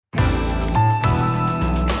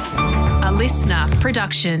a listener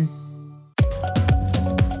production.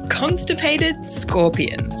 Constipated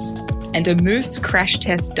scorpions and a moose crash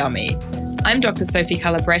test dummy. I'm Dr. Sophie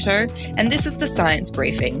Calabretto, and this is The Science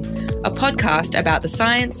Briefing, a podcast about the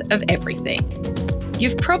science of everything.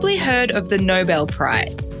 You've probably heard of the Nobel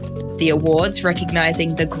Prize, the awards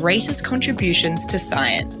recognising the greatest contributions to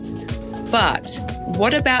science. But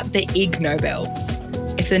what about the Ig Nobels?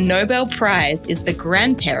 If the Nobel Prize is the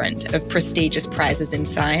grandparent of prestigious prizes in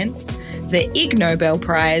science, the Ig Nobel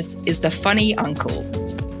Prize is the funny uncle.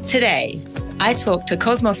 Today, I talked to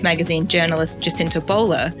Cosmos magazine journalist Jacinta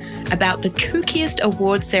Bowler about the kookiest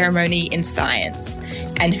award ceremony in science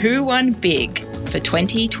and who won big for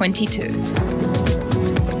 2022.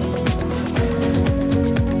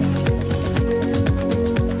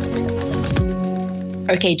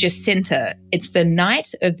 Okay, Jacinta, it's the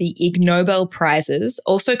night of the Ig Nobel Prizes,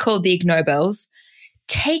 also called the Ig Nobels.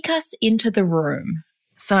 Take us into the room.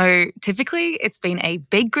 So typically it's been a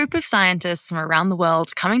big group of scientists from around the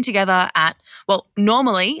world coming together at,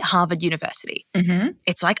 normally Harvard University. Mm-hmm.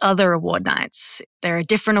 It's like other award nights. There are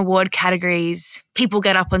different award categories. People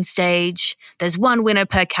get up on stage. There's one winner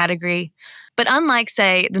per category. But unlike,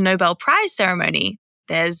 say, the Nobel Prize ceremony,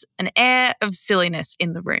 there's an air of silliness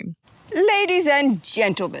in the room. Ladies and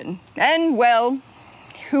gentlemen, and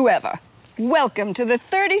whoever, welcome to the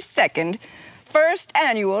 32nd First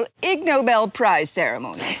Annual Ig Nobel Prize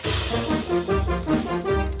Ceremony.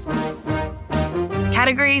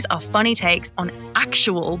 Categories are funny takes on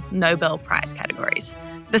actual Nobel Prize categories.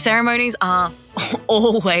 The ceremonies are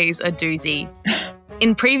always a doozy.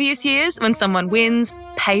 In previous years, when someone wins,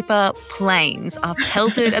 paper planes are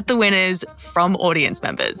pelted at the winners from audience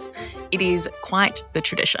members. It is quite the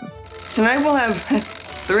tradition. Tonight we'll have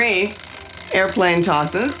 3 airplane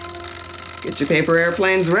tosses. Get your paper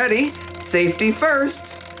airplanes ready. Safety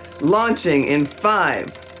first. Launching in 5,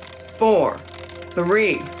 4,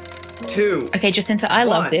 3, 2. Okay, Jacinta, I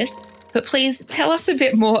love this, but please tell us a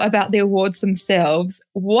bit more about the awards themselves.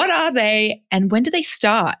 What are they and when do they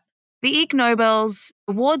start? The Ig Nobels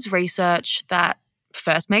awards research that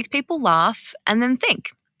first makes people laugh and then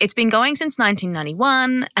think. It's been going since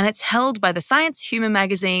 1991 and it's held by the science humour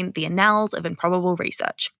magazine, The Annals of Improbable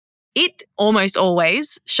Research. It almost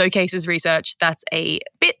always showcases research that's a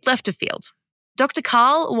bit left of field. Dr.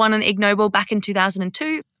 Karl won an Ig Nobel back in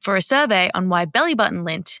 2002 for a survey on why belly button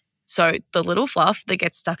lint, so the little fluff that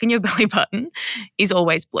gets stuck in your belly button, is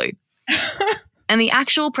always blue. And the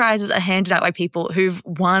actual prizes are handed out by people who've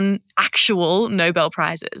won actual Nobel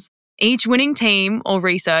Prizes. Each winning team or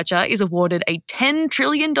researcher is awarded a $10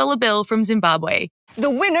 trillion bill from Zimbabwe. The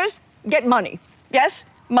winners get money. Yes,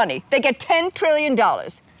 money. They get $10 trillion.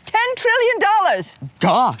 $10 trillion!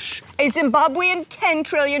 Gosh! A Zimbabwean $10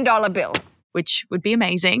 trillion bill. Which would be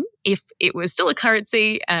amazing if it was still a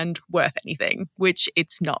currency and worth anything, which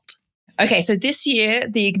it's not. Okay, so this year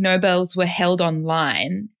the Ig Nobels were held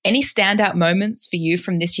online. Any standout moments for you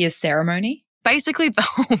from this year's ceremony? Basically the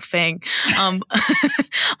whole thing.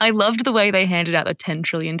 I loved the way they handed out the $10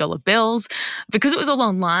 trillion bills because it was all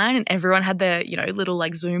online and everyone had their, little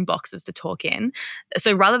Zoom boxes to talk in.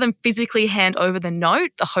 So rather than physically hand over the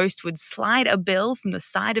note, the host would slide a bill from the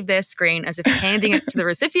side of their screen as if handing it to the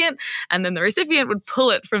recipient, and then the recipient would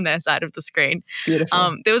pull it from their side of the screen.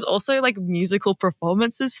 Beautiful. There was also musical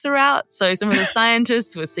performances throughout. So some of the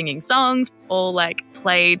scientists were singing songs, all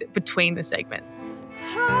played between the segments.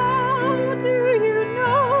 How do you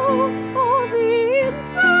know all the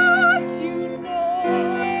insights you know?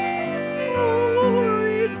 Or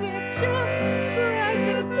is it just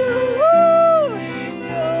braggadocio?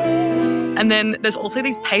 And then there's also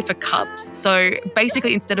these paper cups. So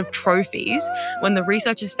basically, instead of trophies, when the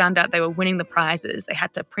researchers found out they were winning the prizes, they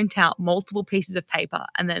had to print out multiple pieces of paper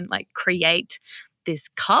and then create this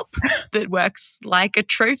cup that works like a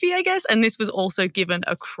trophy, I guess. And this was also given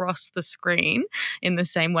across the screen in the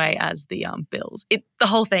same way as the bills. The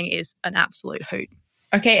whole thing is an absolute hoot.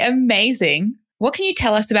 Okay, amazing. What can you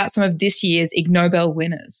tell us about some of this year's Ig Nobel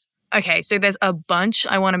winners? Okay, so there's a bunch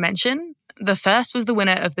I want to mention. The first was the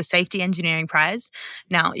winner of the Safety Engineering Prize.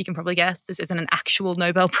 Now, you can probably guess this isn't an actual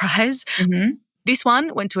Nobel Prize. Mm-hmm. This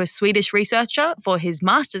one went to a Swedish researcher for his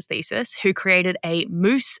master's thesis who created a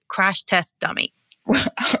moose crash test dummy.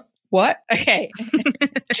 What? Okay.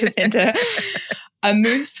 Jacinta, a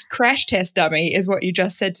moose crash test dummy is what you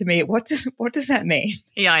just said to me. What does that mean?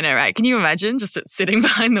 Yeah, I know, right? Can you imagine just it sitting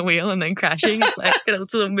behind the wheel and then crashing? It's like a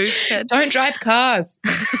little moose head. Don't drive cars.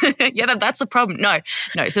 Yeah, that's the problem. No.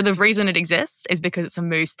 So the reason it exists is because it's a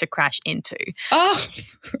moose to crash into. Oh.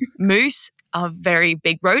 Moose are very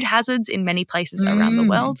big road hazards in many places around the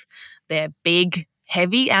world. They're big,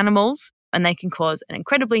 heavy animals. and they can cause an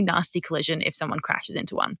incredibly nasty collision if someone crashes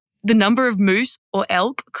into one. The number of moose or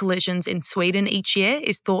elk collisions in Sweden each year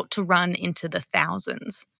is thought to run into the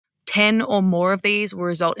thousands. 10 or more of these will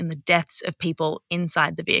result in the deaths of people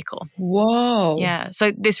inside the vehicle. Whoa. Yeah.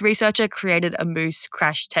 So this researcher created a moose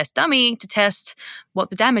crash test dummy to test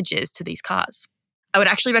what the damage is to these cars. I would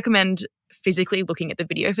actually recommend physically looking at the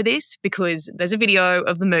video for this because there's a video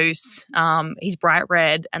of the moose. He's bright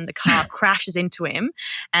red and the car crashes into him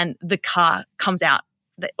and the car comes out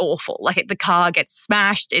awful. Like the car gets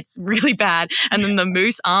smashed. It's really bad. And then the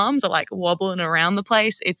moose arms are like wobbling around the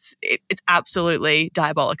place. It's absolutely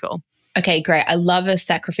diabolical. Okay, great. I love a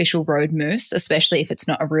sacrificial road moose, especially if it's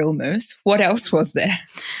not a real moose. What else was there?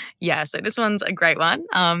 Yeah, so this one's a great one.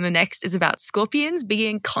 The next is about scorpions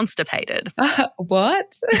being constipated.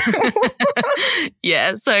 What?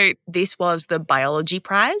 Yeah, so this was the biology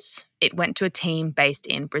prize. It went to a team based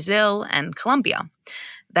in Brazil and Colombia.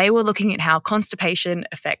 They were looking at how constipation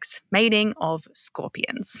affects mating of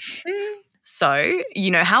scorpions. So, you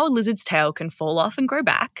know how a lizard's tail can fall off and grow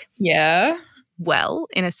back? Yeah. Well,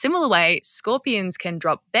 in a similar way, scorpions can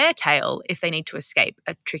drop their tail if they need to escape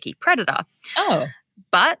a tricky predator. Oh.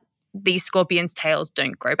 But these scorpions' tails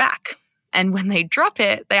don't grow back. And when they drop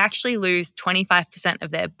it, they actually lose 25%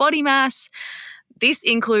 of their body mass. This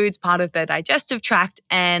includes part of their digestive tract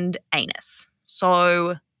and anus.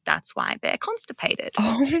 So that's why they're constipated.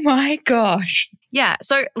 Oh my gosh. Yeah,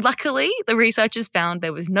 so luckily the researchers found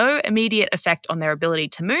there was no immediate effect on their ability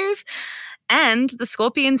to move, and the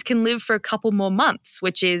scorpions can live for a couple more months,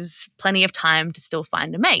 which is plenty of time to still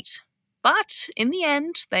find a mate. But in the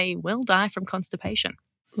end, they will die from constipation.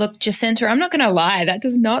 Look, Jacinta, I'm not going to lie. That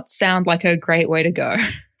does not sound like a great way to go.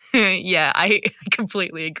 Yeah, I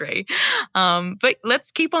completely agree. But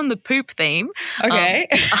let's keep on the poop theme. Okay.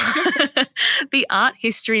 The Art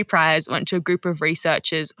History Prize went to a group of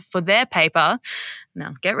researchers for their paper.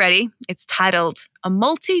 Now, get ready. It's titled A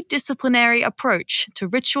Multidisciplinary Approach to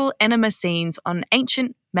Ritual Enema Scenes on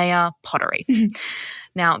Ancient Maya Pottery.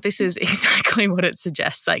 Now, this is exactly what it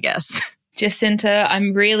suggests, I guess. Jacinta, I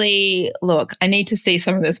need to see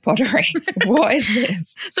some of this pottery. What is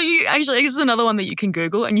this? So this is another one that you can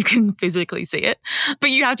Google and you can physically see it, but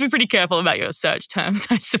you have to be pretty careful about your search terms,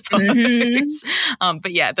 I suppose. Mm-hmm.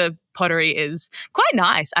 But yeah, the pottery is quite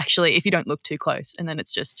nice, actually, if you don't look too close. And then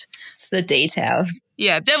it's the details.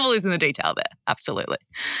 Yeah, devil is in the detail there. Absolutely.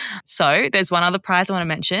 So there's one other prize I want to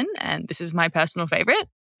mention, and this is my personal favorite.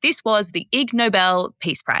 This was the Ig Nobel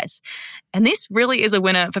Peace Prize. And this really is a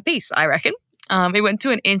winner for peace, I reckon. It went to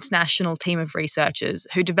an international team of researchers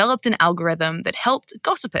who developed an algorithm that helped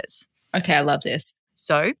gossipers. Okay, I love this.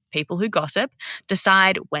 So people who gossip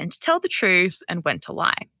decide when to tell the truth and when to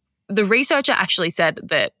lie. The researcher actually said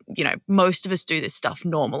that, most of us do this stuff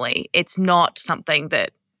normally. It's not something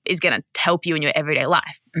that is going to help you in your everyday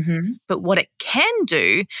life. Mm-hmm. But what it can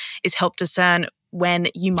do is help discern when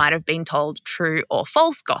you might have been told true or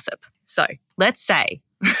false gossip. So let's say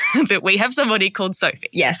that we have somebody called Sophie.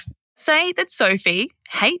 Yes. Say that Sophie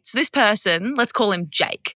hates this person. Let's call him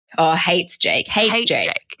Jake. Oh, hates Jake. Hates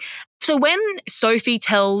Jake. So when Sophie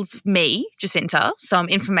tells me, Jacinta, some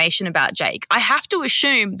information about Jake, I have to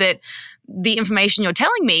assume that the information you're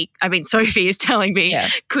telling me, Sophie is telling me,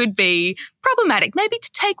 could be problematic, maybe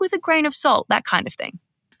to take with a grain of salt, that kind of thing.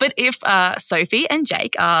 But if Sophie and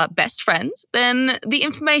Jake are best friends, then the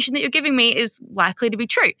information that you're giving me is likely to be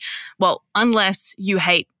true. Well, unless you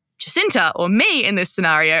hate Jacinta or me in this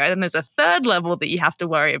scenario, and then there's a third level that you have to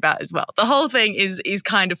worry about as well. The whole thing is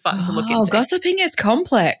kind of fun to look into. Oh, gossiping is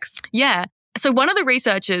complex. Yeah. So one of the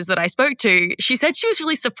researchers that I spoke to, she said she was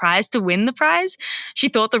really surprised to win the prize. She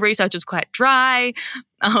thought the research was quite dry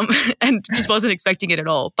and just wasn't expecting it at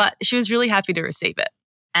all. But she was really happy to receive it.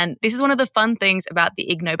 And this is one of the fun things about the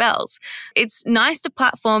Ig Nobels. It's nice to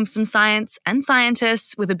platform some science and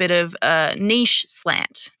scientists with a bit of a niche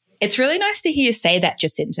slant. It's really nice to hear you say that,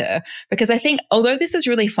 Jacinta, because I think although this is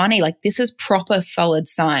really funny, this is proper solid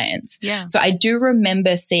science. Yeah. So I do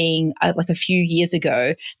remember seeing a few years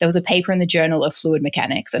ago, there was a paper in the Journal of Fluid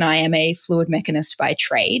Mechanics, and I am a fluid mechanist by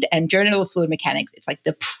trade. And Journal of Fluid Mechanics, it's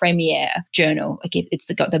the premier journal.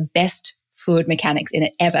 It's got the best fluid mechanics in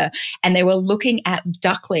it ever. And they were looking at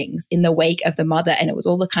ducklings in the wake of the mother, and it was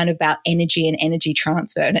all about energy and energy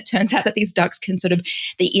transfer. And it turns out that these ducks can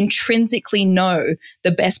they intrinsically know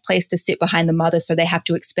the best place to sit behind the mother, so they have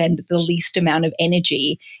to expend the least amount of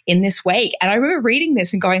energy in this wake. And I remember reading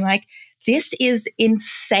this and going this is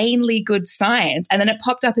insanely good science. And then it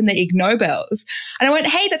popped up in the Ig Nobels. And I went,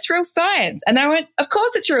 hey, that's real science. And I went, of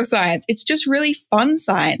course it's real science. It's just really fun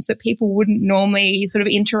science that people wouldn't normally sort of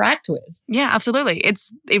interact with. Yeah, absolutely.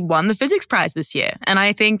 It won the physics prize this year. And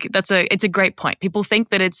I think it's a great point. People think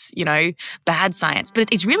that it's, bad science, but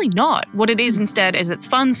it's really not. What it is instead is it's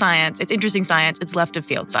fun science, it's interesting science, it's left of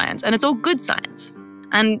field science, and it's all good science.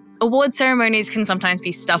 And award ceremonies can sometimes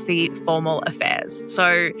be stuffy, formal affairs.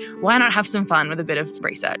 So why not have some fun with a bit of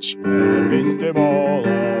research?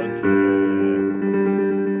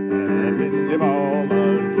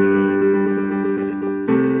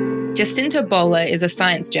 Jacinta Bola is a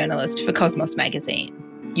science journalist for Cosmos magazine.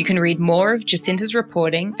 You can read more of Jacinta's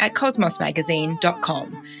reporting at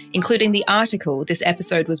cosmosmagazine.com, including the article this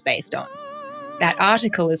episode was based on. That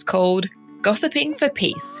article is called Gossiping for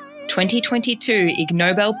Peace, 2022 Ig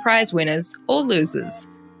Nobel Prize winners or losers.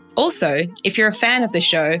 Also, if you're a fan of the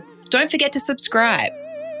show, don't forget to subscribe.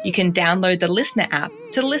 You can download the Listener app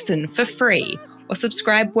to listen for free or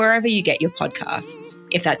subscribe wherever you get your podcasts.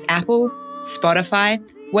 If that's Apple, Spotify,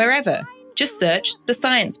 wherever, just search The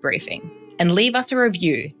Science Briefing and leave us a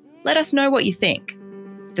review. Let us know what you think.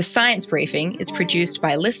 The Science Briefing is produced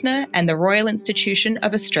by Listener and the Royal Institution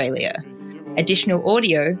of Australia. Additional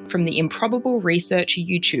audio from the Improbable Research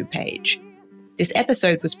YouTube page. This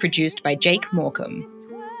episode was produced by Jake Morecambe.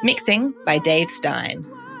 Mixing by Dave Stein.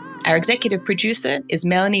 Our executive producer is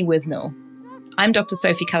Melanie Withnell. I'm Dr.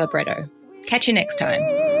 Sophie Calabretto. Catch you next time.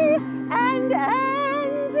 And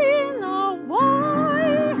ends in a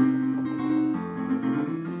Y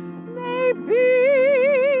may be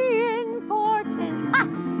important. Ha!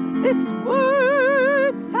 This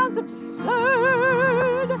word sounds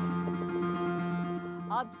absurd.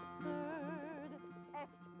 Absurd.